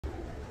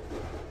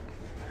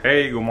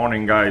Hey, good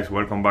morning guys,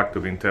 welcome back to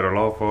Quintero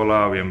Love.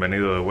 Hola,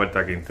 bienvenido de vuelta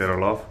a Quintero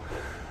Love.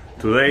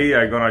 Today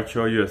I'm gonna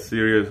show you a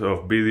series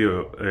of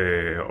video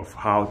of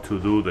how to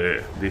do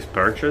these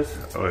perches.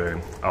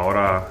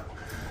 Ahora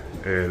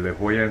les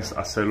voy a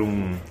hacer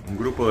un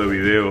grupo de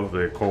videos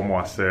de cómo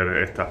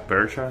hacer estas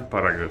perchas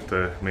para que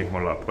ustedes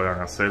mismos las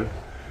puedan hacer.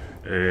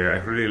 I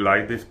really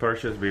like these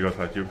perches because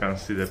as you can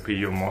see the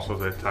pigeon most of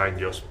the time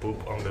just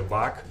poop on the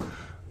back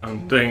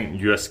and then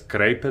you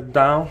scrape it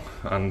down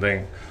and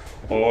then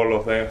all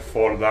of them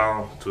fall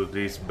down to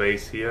this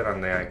base here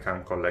and then I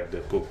can collect the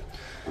poop.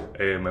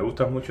 Me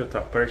gustan mucho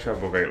estas perchas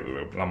porque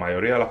la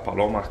mayoría de las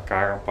palomas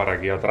cagan para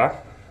aquí atrás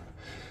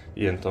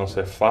y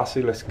entonces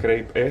fácil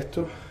scrape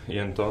esto y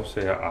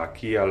entonces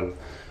aquí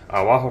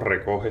abajo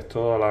recoges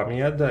toda la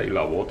mierda y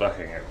la botas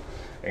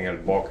en el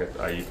bucket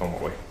ahí como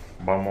ves.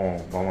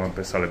 Vamos a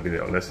empezar el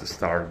video. Let's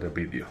start the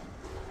video.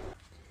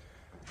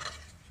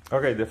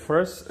 Okay, the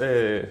first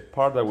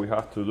part that we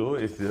have to do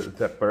is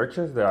the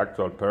perches, the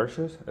actual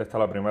perches. Esta es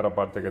la primera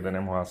parte que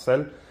tenemos que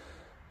hacer,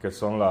 que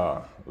son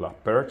las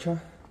perchas.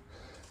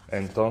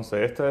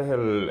 Entonces este es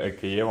el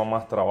que lleva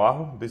más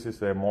trabajo. This is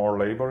the more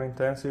labor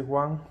intensive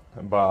one,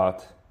 but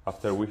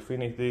after we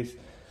finish this,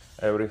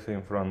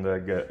 everything from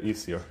there get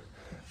easier.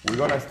 We're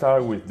gonna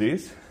start with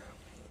this.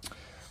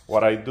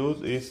 What I do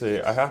is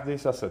I have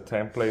this as a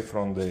template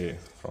from the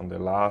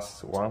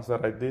last ones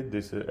that I did.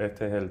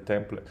 Este es el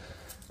template.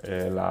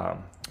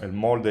 El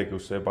molde que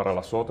usé para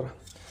las otras.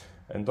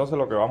 Entonces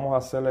lo que vamos a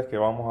hacer es que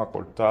vamos a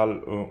cortar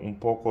un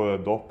poco de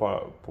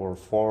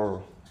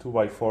 2x4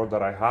 2x4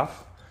 that I have,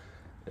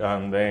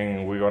 and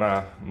then we're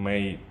gonna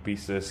make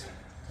pieces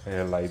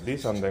like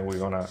this, and then we're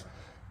gonna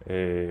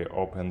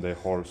open the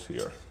holes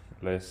here.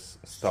 Let's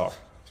start.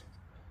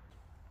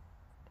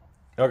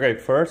 Okay,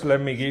 first let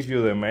me give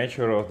you the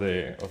measure of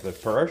the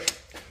perch.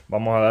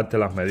 Vamos a darte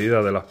las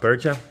medidas de las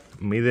perchas.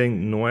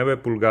 Miden 9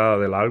 pulgadas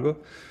de largo.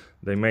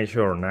 They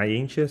measure 9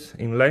 inches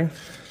in length,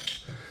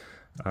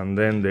 and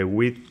then the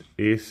width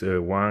is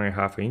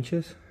 1.5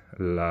 inches.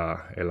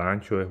 El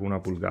ancho es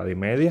 1,5 pulgadas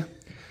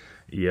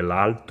y el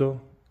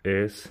alto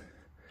es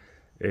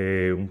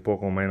un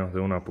poco menos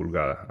de 1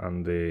 pulgada,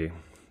 and the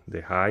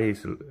height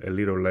is a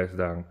little less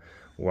than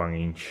 1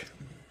 inch.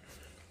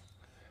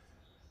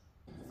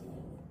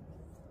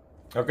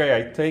 Okay,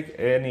 I take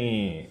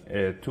any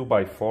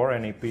 2x4,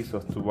 any piece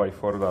of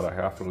 2x4 that I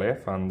have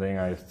left, and then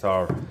I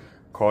start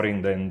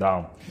cutting them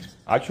down.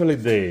 Actually,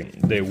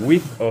 the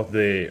width of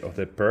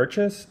the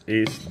perches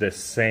is the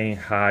same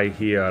height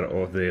here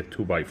of the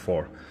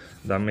 2x4.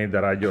 That means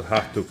that I just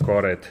have to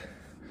cut it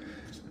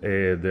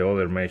the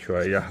other measure.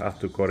 I just have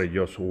to cut it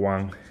just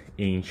 1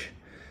 inch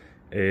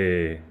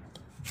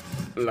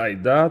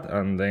like that,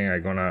 and then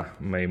I'm gonna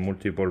make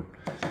multiple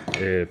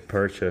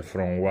perches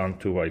from 1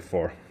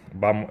 2x4.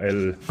 Vamos,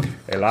 el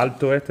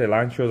alto el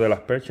ancho de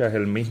las perchas es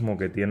el mismo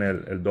que tiene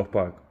el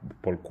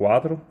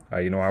 2x4,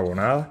 ahí no hago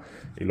nada,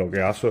 y lo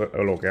que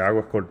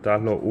hago es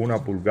cortarlo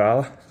 1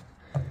 pulgada,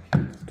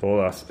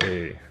 todas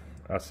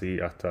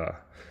así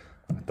hasta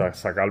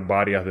sacar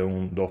varias de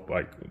un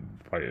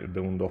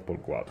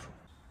 2x4.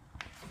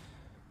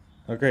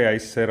 Okay, I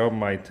set up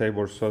my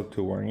table saw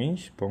to 1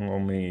 inch, pongo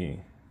mi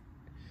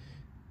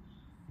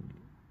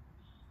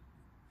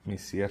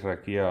sierra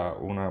aquí a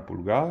 1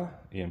 pulgada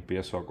y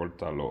empiezo a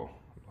cortarlo.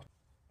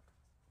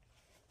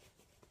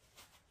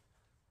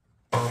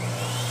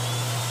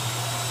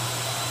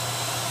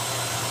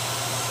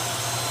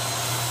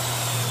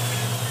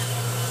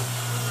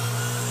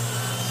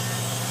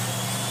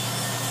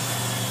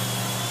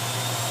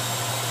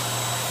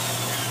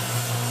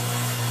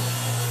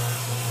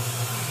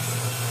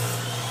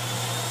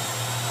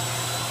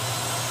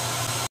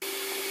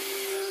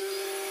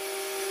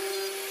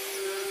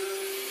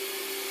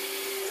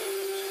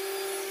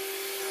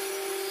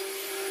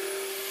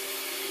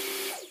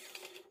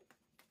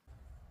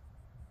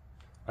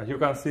 As you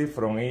can see,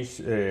 from each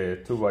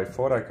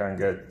 2x4 I can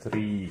get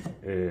 3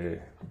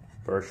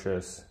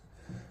 perches,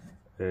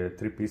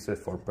 3 pieces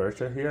for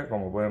perches here.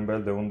 Como pueden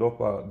ver, de un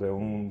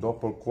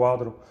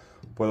 2x4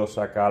 puedo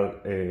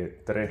sacar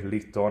 3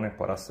 listones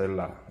para hacer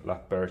las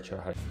perchas.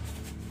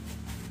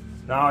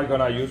 Now I'm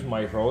gonna use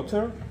my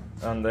rotor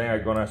and then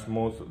I'm gonna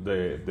smooth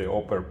the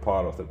upper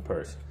part of the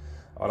perch.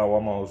 Ahora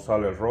vamos a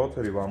usar el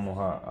rotor y vamos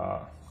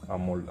a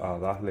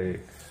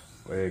darle,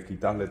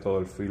 quitarle todo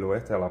el filo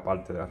a la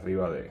parte de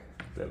arriba de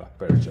las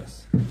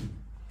perchas.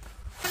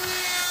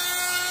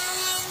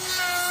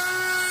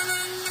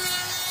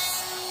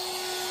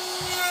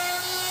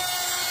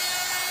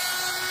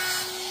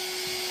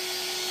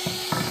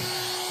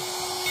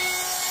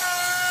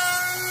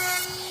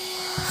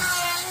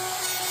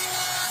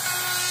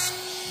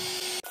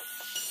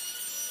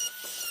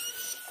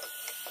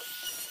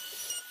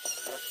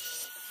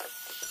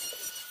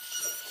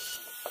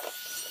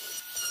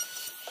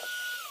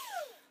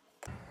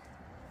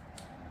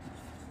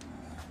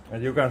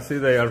 As you can see,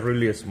 they are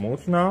really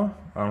smooth now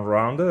and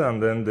rounded,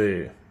 and then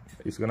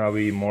it's gonna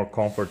be more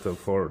comfortable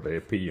for the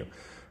pigeon.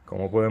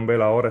 Como pueden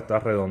ver ahora está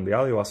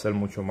redondeado y va a ser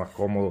mucho más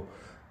cómodo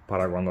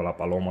para cuando la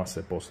paloma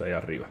se pose ahí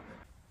arriba.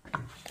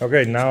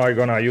 Okay, now I'm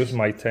gonna use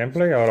my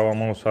template. Ahora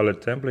vamos a usar el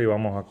template y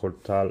vamos a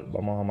cortar,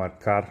 vamos a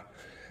marcar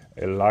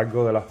el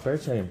largo de las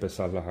perchas y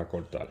empezarlas a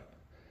cortar.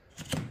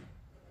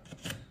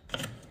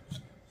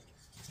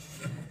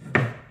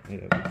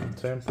 Yeah, the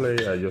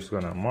template, I'm just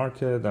gonna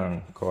mark it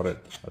and cut it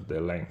at the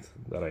length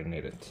that I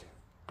need it.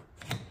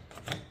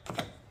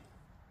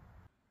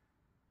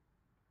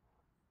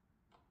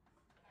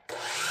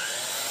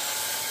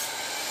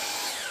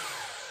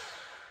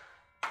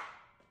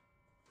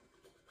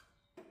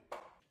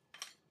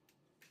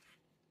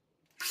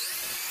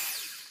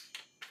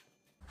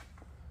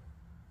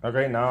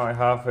 Okay, now I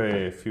have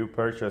a few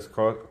perches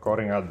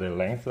cutting at the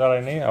length that I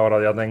need. Ahora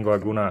ya tengo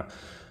algunas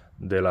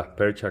de las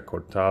perchas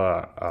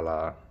cortadas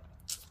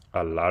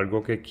al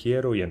largo que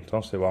quiero y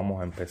entonces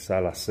vamos a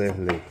empezar a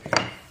hacerle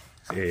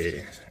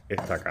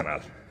esta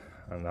canal.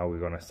 And now we're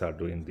gonna start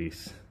doing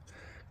these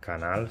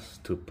canals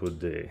to put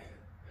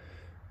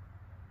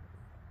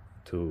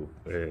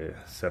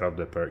set up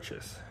the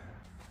perches.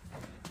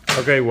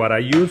 Okay, what I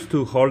use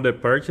to hold the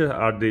perches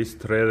are these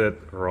threaded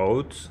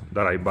rods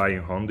that I buy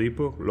in Home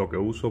Depot. Lo que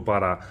uso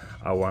para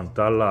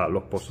aguantar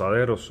los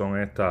posaderos son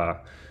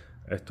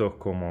estos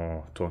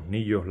como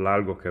tornillos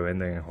largos que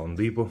venden en Home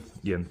Depot.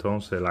 Y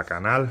entonces la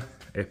canal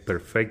es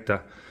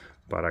perfecta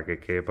para que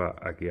quepa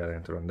aquí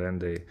adentro. And then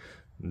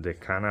the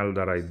canal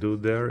that I do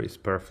there is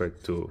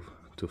perfect to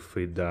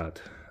fit that.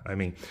 I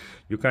mean,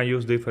 you can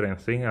use different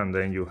things and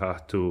then you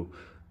have to,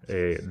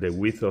 the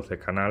width of the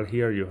canal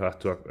here, you have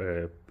to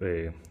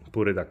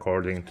put it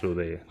according to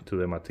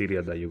the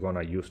material that you're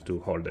gonna use to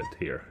hold it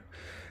here.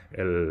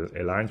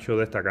 El ancho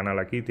de esta canal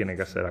aquí tiene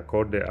que ser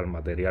acorde al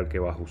material que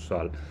vas a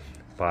usar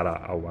para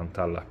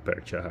aguantar las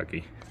perchas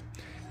aquí.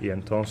 Y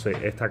entonces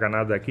esta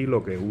canal de aquí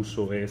lo que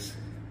uso es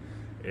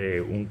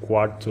un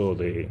cuarto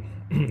de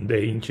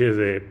inches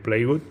de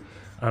plywood.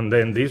 And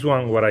then this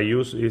one, what I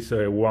use is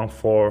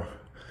 1/4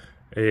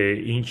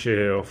 inch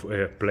of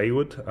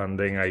plywood, and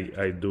then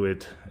I do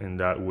it in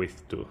that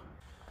width too.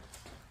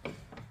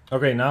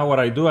 Okay, now what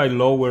I do, I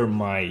lower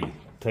my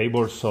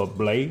table saw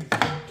blade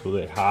to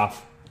the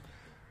half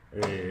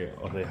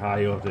of the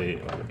height of the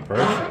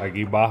perch.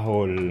 Aquí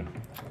bajo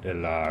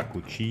la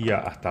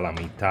cuchilla hasta la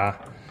mitad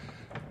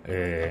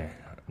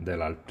de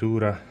la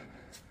altura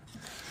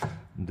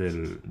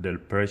del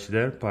perch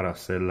there para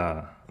hacer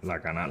la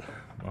canal,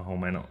 más o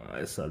menos a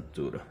esa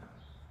altura.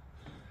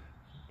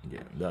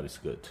 Yeah, that is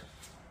good.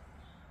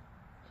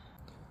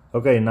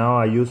 Okay, now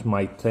I use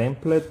my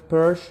template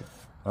perch,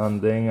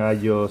 and then I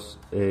just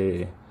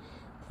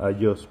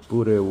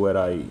put it where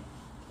I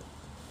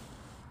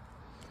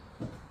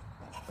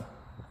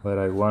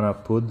wanna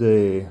put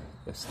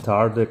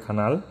start the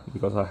canal,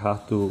 because I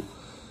have to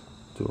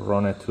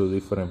run it through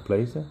different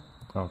places,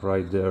 and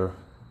right there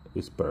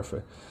is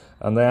perfect.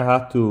 And then I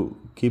have to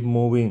keep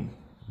moving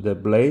the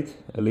blade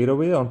a little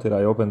bit until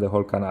I open the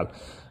whole canal.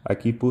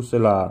 Aquí puse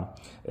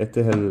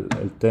este es el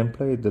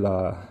template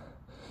de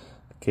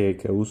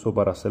que uso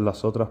para hacer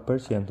las otras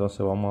perchas.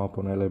 Entonces vamos a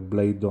poner el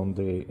blade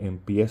donde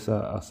empieza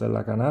a hacer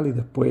la canal y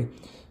después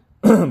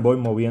voy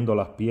moviendo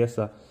las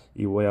piezas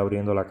y voy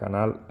abriendo la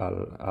canal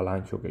al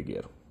ancho que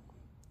quiero.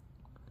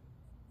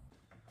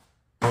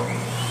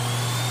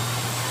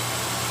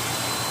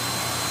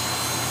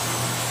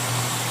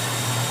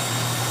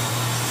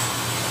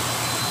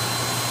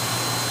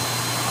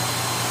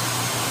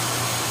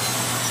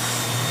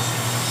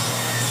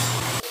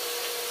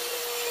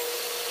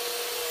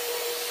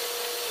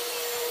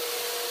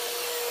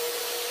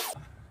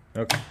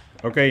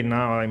 Okay,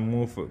 now I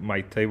move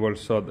my table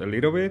saw a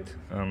little bit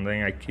and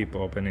then I keep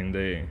opening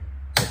the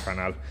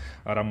canal.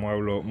 Ahora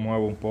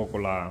muevo un poco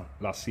la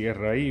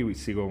sierra ahí y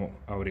sigo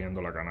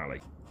abriendo la canal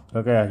ahí.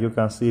 Okay, as you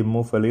can see,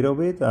 move a little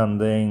bit and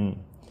then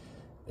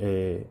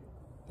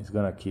it's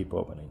gonna keep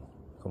opening.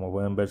 Como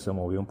pueden ver, se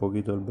movió un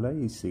poquito el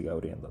blade y sigue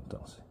abriendo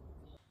entonces.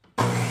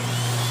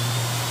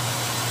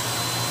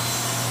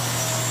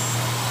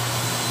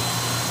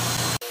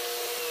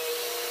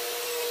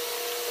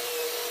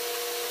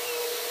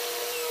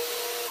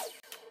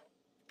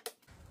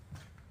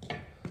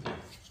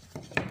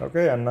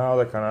 Okay, and now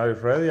the canal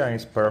is ready and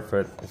it's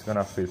perfect. It's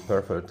gonna fit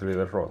perfectly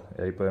the rod.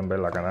 Y ahí pueden ver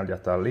la canal ya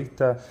está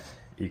lista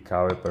y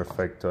cabe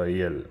perfecto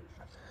ahí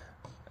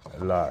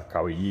la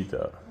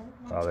cabellita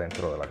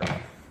adentro de la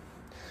canal.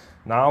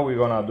 Now we're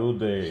gonna do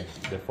the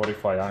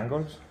 45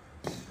 angles.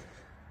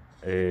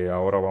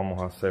 Ahora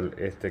vamos a hacer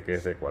este que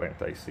es de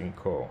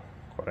 45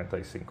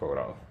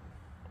 grados.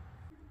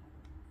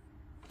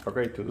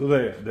 Okay, to do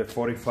the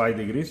 45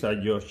 degrees, I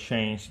just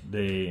changed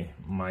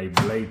my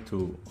blade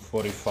to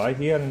 45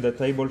 here in the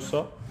table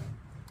saw.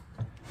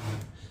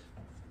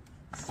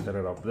 Set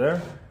it up there.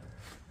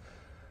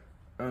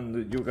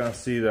 And you can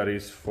see that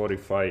it's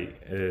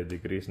 45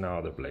 degrees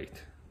now the blade.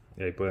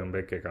 Y ahí pueden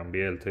ver que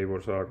cambié el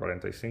table saw a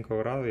 45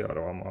 grados y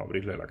ahora vamos a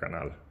abrirle la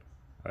canal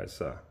a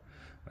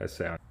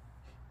ese ángulo.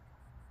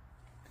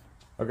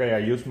 Okay, I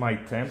use my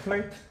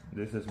template.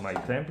 This is my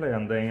template,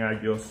 and then I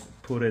just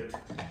put it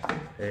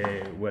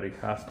where it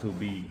has to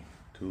be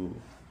to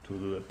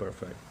do the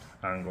perfect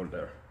angle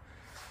there.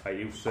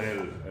 ahí usé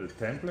el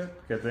template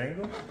que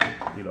tengo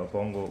y lo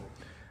pongo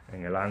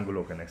en el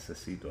ángulo que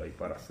necesito ahí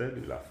para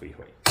hacerlo y la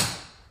fijo ahí.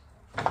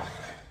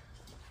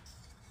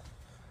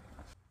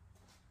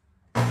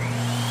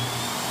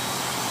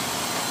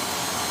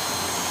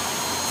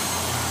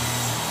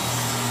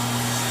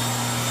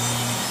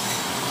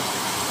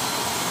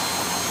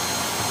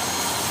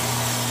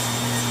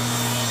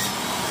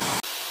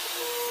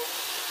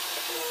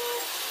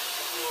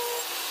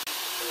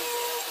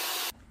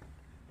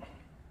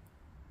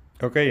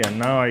 Okay, and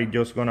now I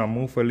just gonna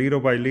move a little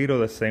by little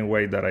the same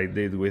way that I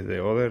did with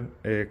the other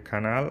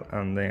canal,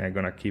 and then I'm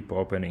gonna keep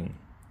opening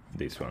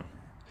this one.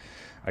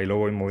 Ahí lo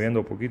voy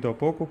moviendo poquito a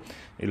poco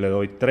y le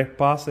doy 3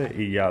 pases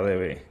y ya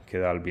debe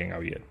quedar bien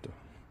abierto.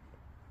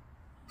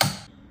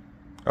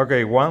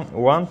 Okay,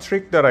 one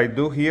trick that I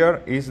do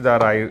here is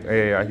that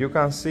as you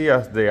can see,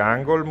 as the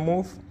angle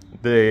move,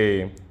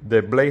 the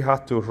blade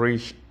has to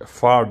reach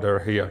farther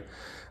here.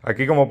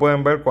 Aquí, como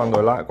pueden ver,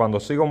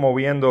 cuando sigo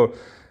moviendo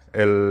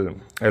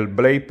el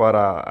blade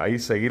para ahí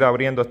seguir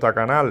abriendo esta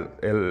canal,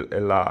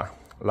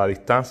 la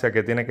distancia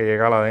que tiene que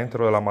llegar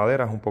adentro de la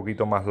madera es un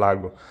poquito más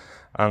largo.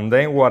 And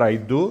then what I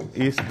do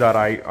is that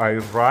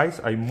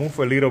I move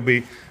a little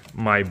bit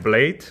my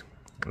blade,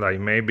 like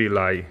maybe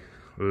like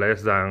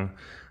less than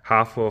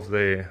half of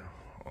a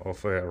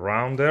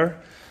round there,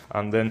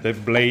 and then the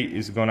blade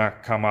is gonna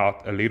come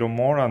out a little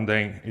more, and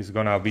then it's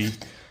gonna be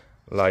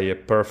like a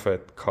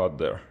perfect cut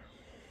there.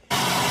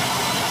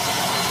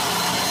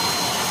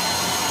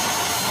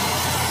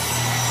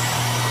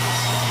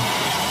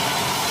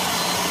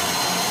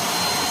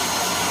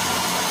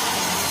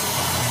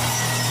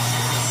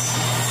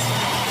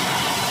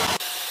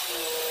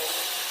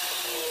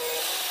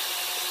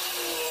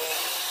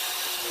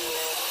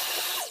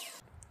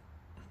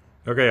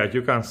 Okay, as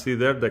you can see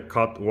there, the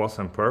cut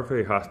wasn't perfect.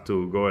 It has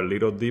to go a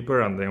little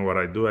deeper, and then what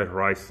I do, I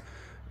raise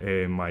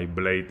my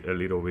blade a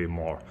little bit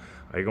more.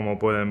 Ahí, como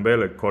pueden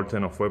ver, el corte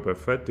no fue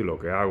perfecto y lo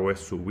que hago es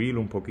subir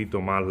un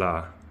poquito más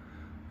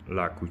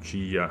la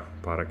cuchilla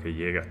para que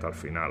llegue hasta el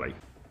final ahí.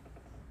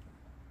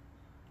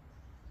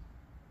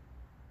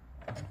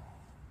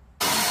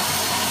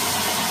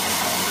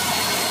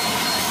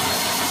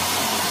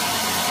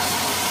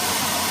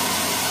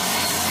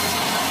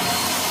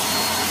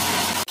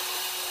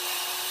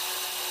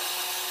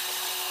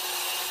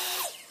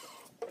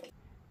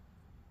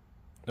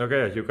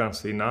 Okay, as you can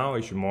see now,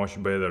 it's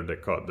much better the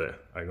cut there.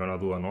 I'm gonna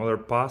do another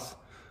pass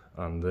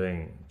and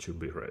then it should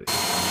be ready.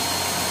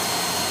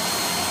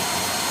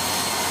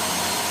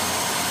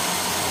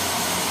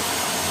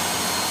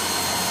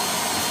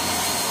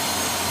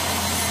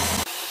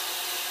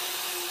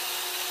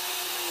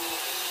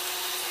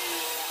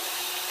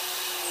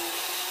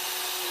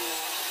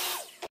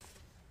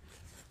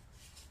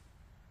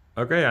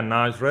 Okay, and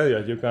now it's ready.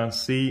 As you can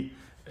see,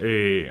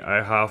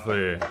 I have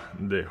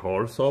the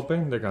holes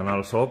open, the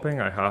canals open.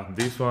 I have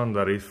this one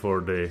that is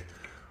for the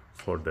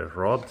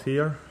rod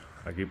here.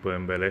 Aquí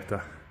pueden ver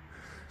esta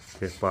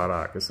que es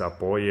para que se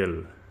apoye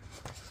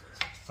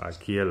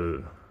aquí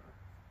el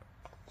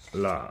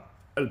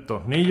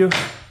tornillo,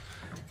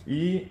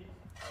 y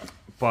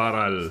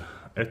para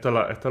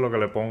esto es lo que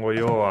le pongo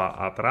yo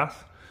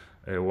atrás,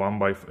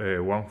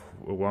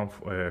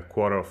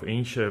 1/4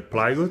 inch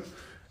plywood,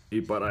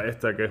 y para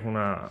esta que es un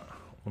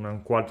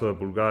cuarto de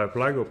pulgada de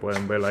plywood,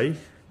 pueden ver ahí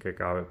que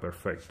cabe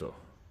perfecto.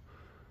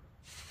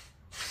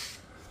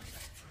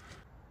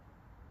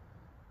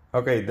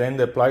 Okay, then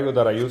the plywood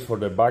that I use for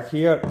the back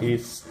here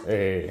is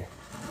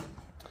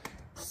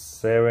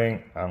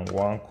 7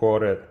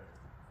 1/4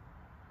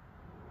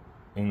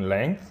 in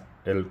length.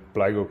 El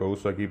plywood que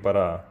uso aquí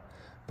para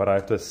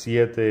esto es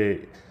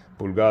 7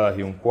 pulgadas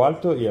y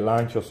 1/4, y el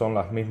ancho son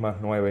las mismas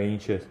 9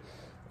 inches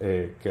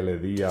que le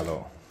di a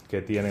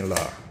que tienen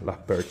las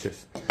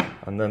perches.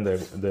 And then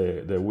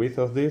the width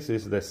of this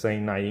is the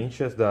same 9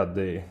 inches that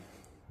the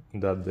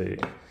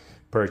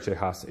perch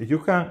has.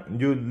 You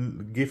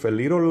give a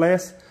little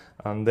less,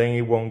 and then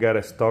it won't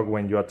get stuck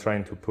when you are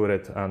trying to put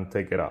it and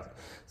take it out.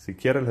 Si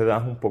quieres, le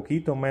das un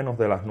poquito menos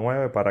de las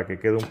 9 para que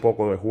quede un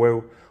poco de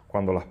juego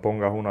cuando las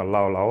pongas una al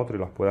lado de la otra y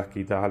las puedas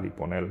quitar y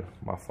poner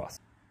más fácil.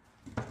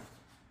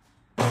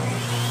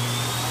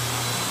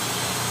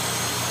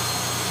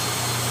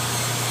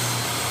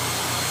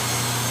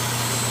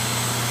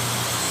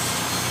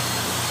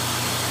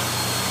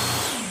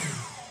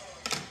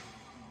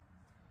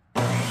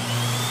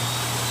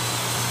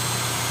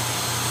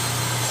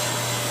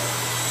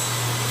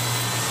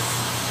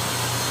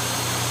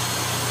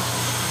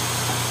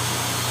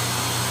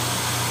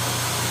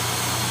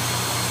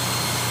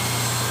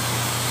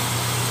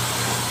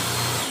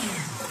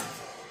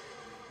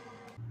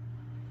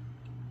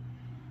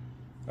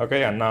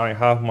 Okay, and now I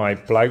have my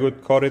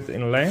plywood coated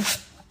in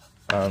length,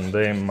 and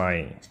then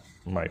my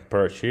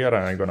perch here,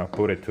 and I'm gonna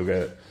put it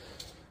together.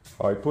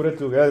 How I put it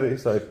together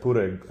is I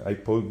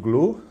put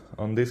glue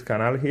on this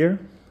canal here.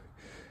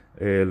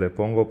 Le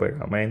pongo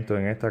pegamento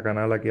en esta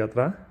canal aquí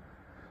atrás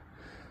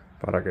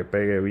para que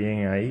pegue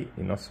bien ahí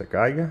y no se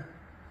caiga.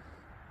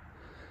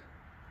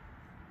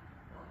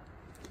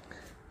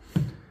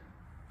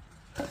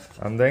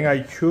 And then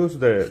I choose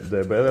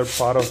the better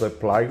part of the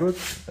plywood.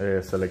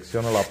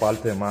 Selecciono la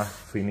parte más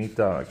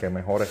finita que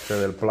mejor esté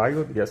del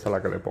plywood y esa es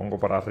la que le pongo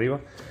para arriba,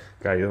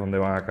 que ahí es donde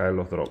van a caer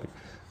los droppings.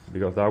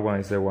 Because that one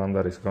is the one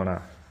that is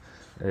gonna,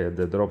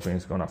 the dropping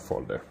is gonna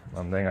fall there.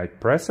 And then I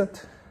press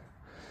it,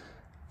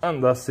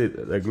 and that's it.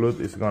 The glue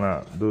is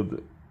gonna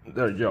do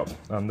their job.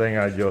 And then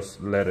I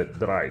just let it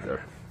dry there.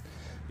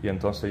 Y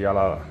entonces ya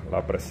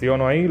la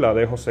presiono ahí, la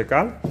dejo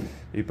secar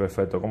y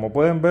perfecto. Como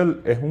pueden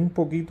ver, es un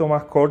poquito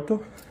más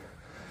corto.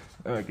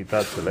 Déjame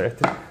quitársele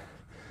este.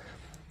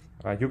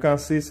 As you can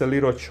see, it's a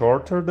little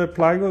shorter the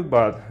plywood,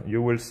 but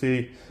you will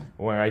see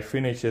when I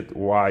finish it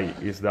why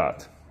is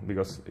that.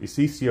 Because it's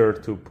easier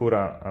to put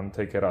and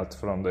take it out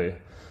from the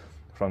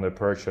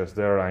perches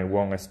there and it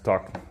won't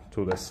stuck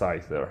to the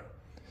side there.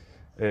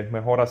 Es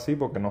mejor así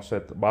porque no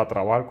se va a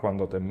trabar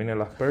cuando termine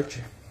las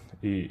perches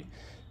y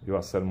va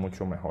a ser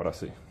mucho mejor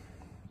así.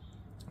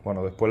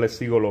 Bueno, después les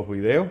sigo los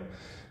videos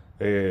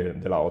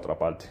de la otra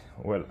parte.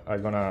 Well,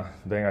 I'm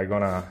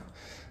gonna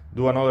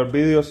do another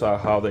videos on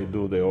how they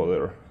do the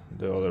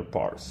other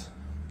parts.